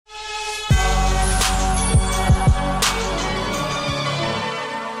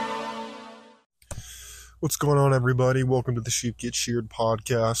What's going on, everybody? Welcome to the Sheep Get Sheared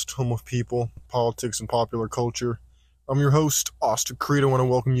podcast, home of people, politics, and popular culture. I'm your host, Austin Creed. I want to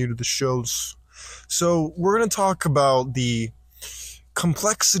welcome you to the shows. So, we're going to talk about the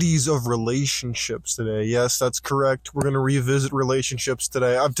complexities of relationships today. Yes, that's correct. We're going to revisit relationships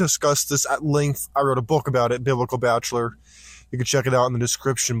today. I've discussed this at length. I wrote a book about it, Biblical Bachelor. You can check it out in the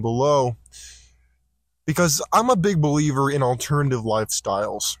description below. Because I'm a big believer in alternative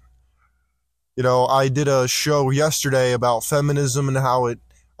lifestyles. You know, I did a show yesterday about feminism and how it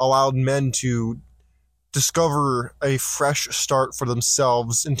allowed men to discover a fresh start for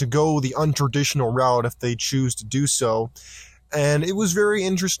themselves and to go the untraditional route if they choose to do so. And it was very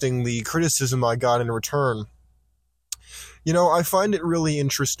interesting, the criticism I got in return. You know, I find it really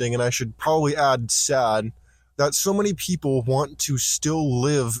interesting, and I should probably add sad, that so many people want to still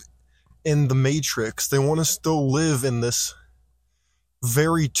live in the Matrix. They want to still live in this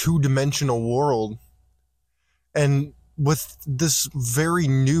very two-dimensional world, and with this very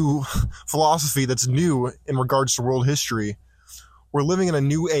new philosophy that's new in regards to world history. We're living in a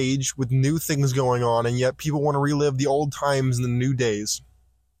new age with new things going on, and yet people want to relive the old times and the new days.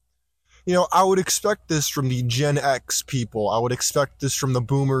 You know, I would expect this from the Gen X people. I would expect this from the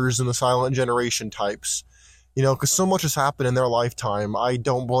boomers and the silent generation types. You know, because so much has happened in their lifetime. I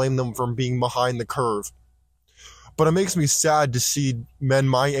don't blame them for being behind the curve. But it makes me sad to see men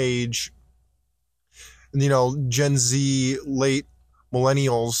my age, you know, Gen Z, late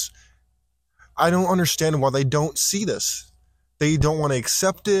millennials. I don't understand why they don't see this. They don't want to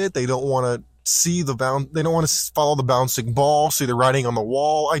accept it. They don't want to see they don't want to follow the bouncing ball, see the writing on the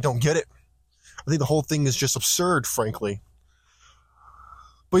wall. I don't get it. I think the whole thing is just absurd, frankly.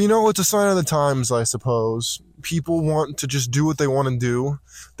 But you know, it's a sign of the times, I suppose. People want to just do what they want to do.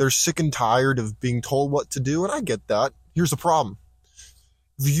 They're sick and tired of being told what to do, and I get that. Here's the problem.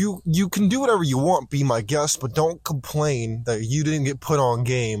 You can do whatever you want, be my guest, but don't complain that you didn't get put on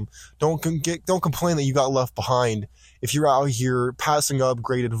game. Don't complain that you got left behind if you're out here passing up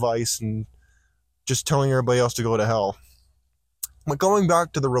great advice and just telling everybody else to go to hell. But going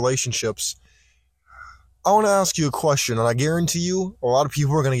back to the relationships, I want to ask you a question, and I guarantee you a lot of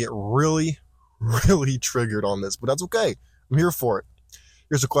people are going to get really, really triggered on this, but that's okay. I'm here for it.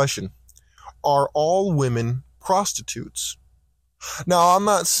 Here's a question. Are all women prostitutes? Now, I'm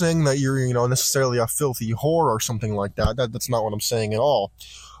not saying that you're, necessarily a filthy whore or something like that. That's not what I'm saying at all.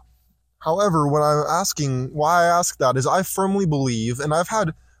 However, why I ask that is I firmly believe, and I've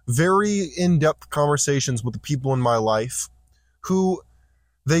had very in-depth conversations with the people in my life who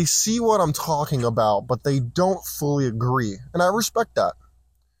they see what I'm talking about, but they don't fully agree. And I respect that.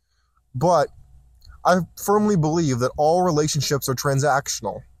 But I firmly believe that all relationships are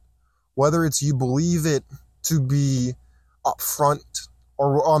transactional. Whether it's you believe it to be up front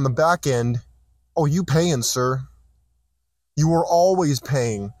or on the back end, oh, you paying, sir. You are always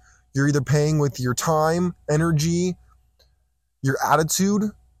paying. You're either paying with your time, energy, your attitude,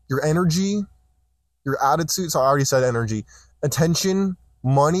 your energy, your attitude. So I already said energy. Attention,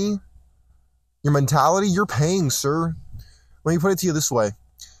 money, your mentality, you're paying, sir. Let me put it to you this way.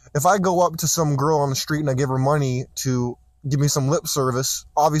 If I go up to some girl on the street and I give her money to give me some lip service,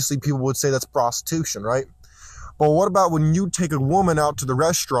 obviously people would say that's prostitution, right? But what about when you take a woman out to the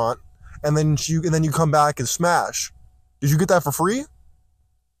restaurant and then you come back and smash? Did you get that for free?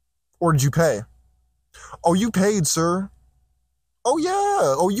 Or did you pay? Oh, you paid, sir. Oh, yeah.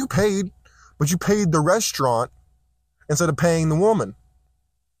 Oh, you paid. But you paid the restaurant instead of paying the woman.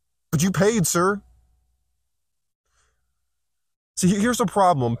 But you paid, sir. See, here's the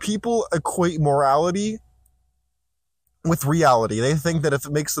problem. People equate morality with reality. They think that if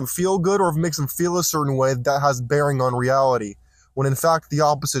it makes them feel good or if it makes them feel a certain way, that has bearing on reality, when in fact the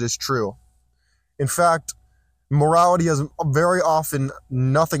opposite is true. In fact, morality has very often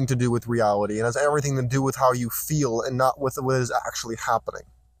nothing to do with reality and has everything to do with how you feel and not with what is actually happening.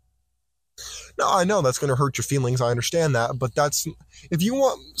 Now, I know that's going to hurt your feelings, I understand that, but if you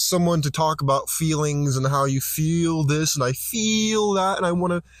want someone to talk about feelings and how you feel this and I feel that and I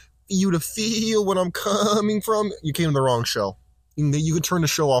want you to feel what I'm coming from, you came to the wrong show. You can turn the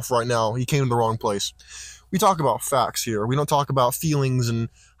show off right now. You came to the wrong place. We talk about facts here. We don't talk about feelings and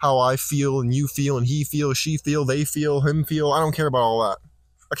how I feel and you feel and he feels, she feel, they feel, him feel. I don't care about all that.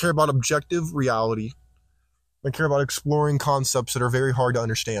 I care about objective reality. I care about exploring concepts that are very hard to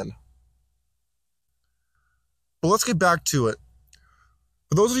understand. But let's get back to it.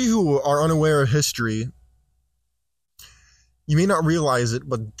 For those of you who are unaware of history, you may not realize it,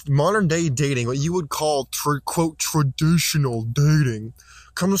 but modern day dating, what you would call, quote, traditional dating,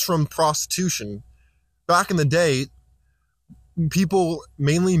 comes from prostitution. Back in the day, people,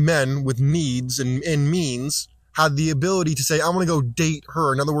 mainly men with needs and means, had the ability to say, I'm going to go date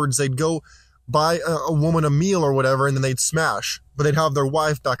her. In other words, they'd go buy a woman a meal or whatever, and then they'd smash. But they'd have their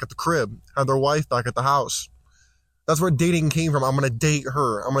wife back at the crib, have their wife back at the house. That's where dating came from. I'm going to date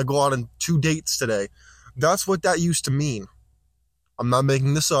her. I'm going to go out on 2 dates today. That's what that used to mean. I'm not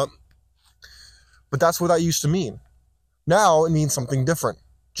making this up. But that's what that used to mean. Now it means something different.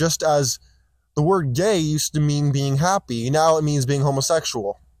 Just as the word gay used to mean being happy, now it means being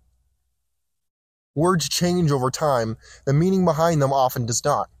homosexual. Words change over time. The meaning behind them often does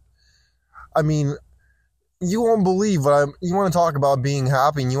not. I mean, you won't believe you want to talk about being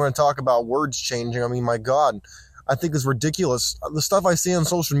happy and you want to talk about words changing. I mean, my God, I think it's ridiculous. The stuff I see on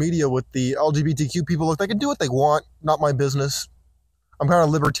social media with the LGBTQ people, look, they can do what they want, not my business. I'm kind of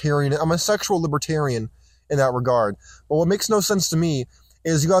libertarian. I'm a sexual libertarian in that regard. But what makes no sense to me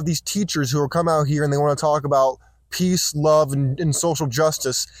is you have these teachers who will come out here and they want to talk about peace, love, and social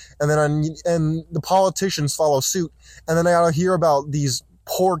justice, and the politicians follow suit, and then I gotta hear about these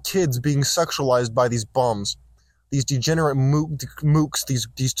poor kids being sexualized by these bums, these degenerate mooks,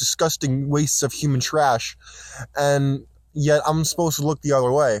 these disgusting wastes of human trash, and yet I'm supposed to look the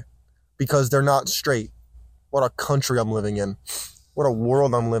other way because they're not straight. What a country I'm living in. What a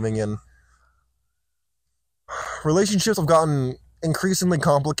world I'm living in. Relationships have gotten increasingly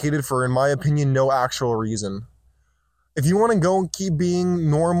complicated for, in my opinion, no actual reason. If you want to go and keep being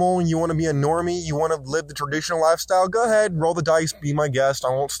normal, and you want to be a normie, you want to live the traditional lifestyle, go ahead, roll the dice, be my guest, I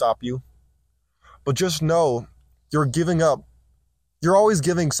won't stop you. But just know, you're giving up. You're always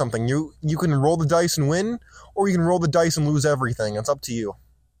giving something. You can roll the dice and win, or you can roll the dice and lose everything. It's up to you.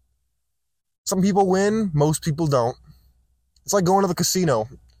 Some people win, most people don't. It's like going to the casino.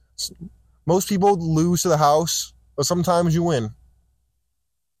 Most people lose to the house, but sometimes you win.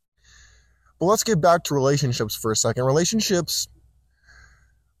 But let's get back to relationships for a second. Relationships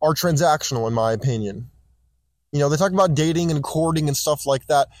are transactional, in my opinion. You know, they talk about dating and courting and stuff like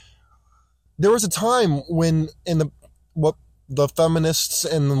that. There was a time when, what the feminists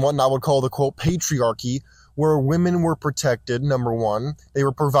and whatnot would call the, quote, patriarchy, where women were protected, number one. They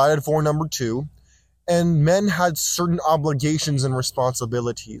were provided for, number two. And men had certain obligations and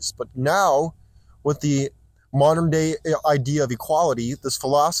responsibilities. But now, with the modern day idea of equality, this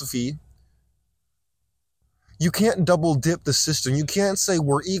philosophy, you can't double dip the system. You can't say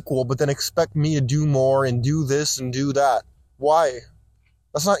we're equal, but then expect me to do more and do this and do that. Why?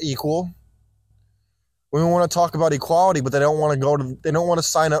 That's not equal. Women want to talk about equality, but they don't want to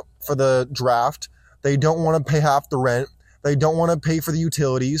sign up for the draft. They don't want to pay half the rent. They don't want to pay for the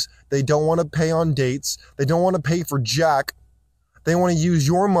utilities. They don't want to pay on dates. They don't want to pay for jack. They want to use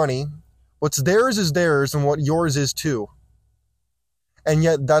your money. What's theirs is theirs, and what yours is too. And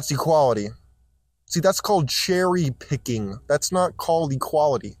yet that's equality. See, that's called cherry picking. That's not called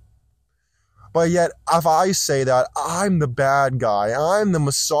equality. But yet, if I say that, I'm the bad guy. I'm the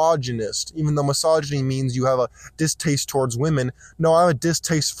misogynist. Even though misogyny means you have a distaste towards women. No, I have a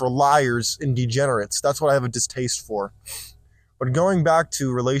distaste for liars and degenerates. That's what I have a distaste for. But going back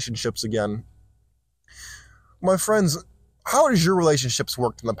to relationships again. My friends, how has your relationships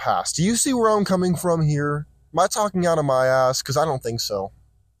worked in the past? Do you see where I'm coming from here? Am I talking out of my ass? Because I don't think so.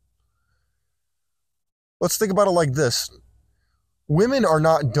 Let's think about it like this. Women are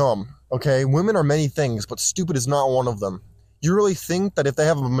not dumb, okay? Women are many things, but stupid is not one of them. You really think that if they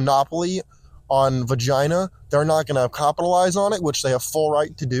have a monopoly on vagina, they're not going to capitalize on it, which they have full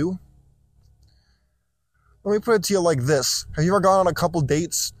right to do? Let me put it to you like this. Have you ever gone on a couple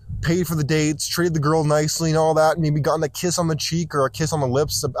dates, paid for the dates, treated the girl nicely and all that, and maybe gotten a kiss on the cheek or a kiss on the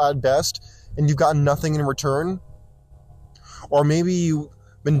lips at best, and you've gotten nothing in return? Or maybe you've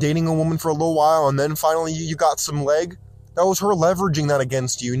been dating a woman for a little while, and then finally you got some leg? That was her leveraging that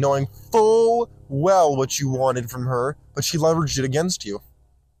against you, knowing full well what you wanted from her, but she leveraged it against you.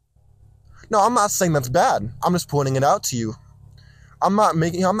 No, I'm not saying that's bad. I'm just pointing it out to you. I'm not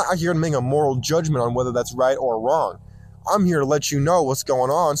here to make a moral judgment on whether that's right or wrong. I'm here to let you know what's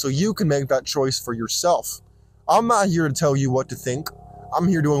going on so you can make that choice for yourself. I'm not here to tell you what to think. I'm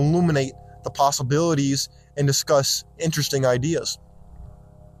here to illuminate the possibilities and discuss interesting ideas.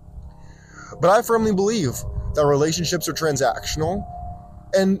 But I firmly believe that relationships are transactional.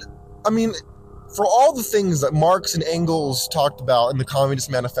 And, I mean, for all the things that Marx and Engels talked about in the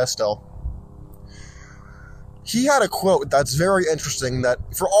Communist Manifesto, he had a quote that's very interesting, that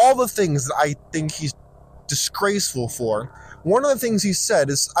for all the things that I think he's disgraceful for, one of the things he said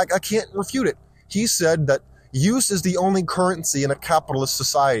is, I can't refute it. He said that use is the only currency in a capitalist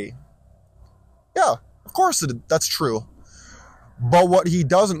society. Yeah, of course that's true. But what he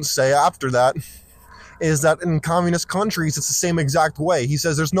doesn't say after that is that in communist countries, it's the same exact way. He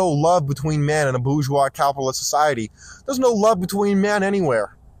says there's no love between man and a bourgeois capitalist society. There's no love between man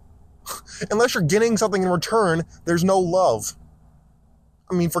anywhere. Unless you're getting something in return, there's no love.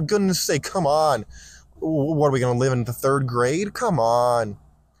 I mean, for goodness sake, come on. What, are we going to live in the third grade? Come on.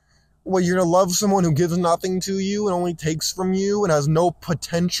 Well, you're going to love someone who gives nothing to you and only takes from you and has no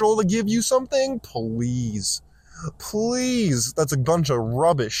potential to give you something? Please. Please. That's a bunch of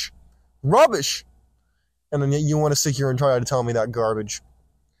rubbish. Rubbish! And then yet you want to sit here and try to tell me that garbage.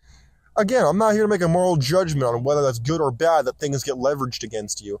 Again, I'm not here to make a moral judgment on whether that's good or bad that things get leveraged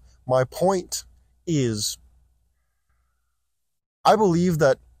against you. My point is, I believe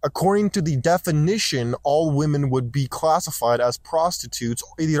that according to the definition, all women would be classified as prostitutes,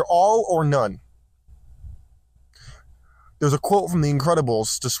 either all or none. There's a quote from The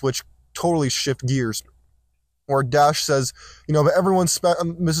Incredibles to totally shift gears, where Dash says, but everyone's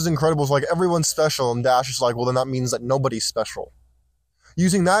Mrs. Incredible's like, everyone's special, and Dash is like, well, then that means that nobody's special.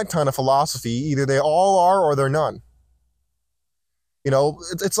 Using that kind of philosophy, either they all are or they're none.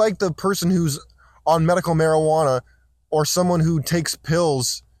 It's like the person who's on medical marijuana or someone who takes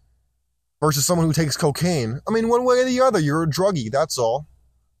pills versus someone who takes cocaine. I mean, one way or the other, you're a druggie, that's all.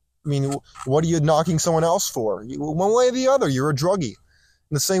 I mean, what are you knocking someone else for? One way or the other, you're a druggie.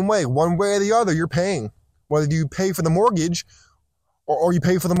 In the same way, one way or the other, you're paying. Whether you pay for the mortgage or you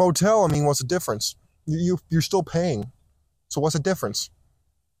pay for the motel, I mean, what's the difference? You're still paying. So what's the difference?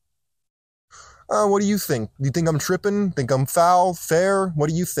 What do you think? Do you think I'm tripping? Think I'm foul? Fair? What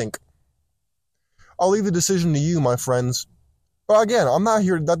do you think? I'll leave the decision to you, my friends. But again, I'm not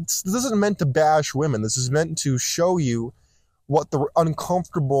here. This isn't meant to bash women. This is meant to show you what the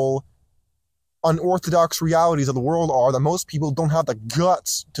uncomfortable, unorthodox realities of the world are that most people don't have the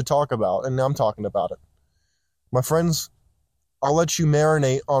guts to talk about. And I'm talking about it. My friends, I'll let you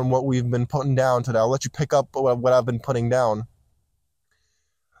marinate on what we've been putting down today. I'll let you pick up what I've been putting down.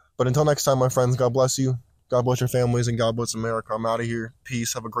 But until next time, my friends, God bless you. God bless your families, and God bless America. I'm out of here.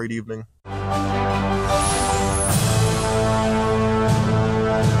 Peace. Have a great evening.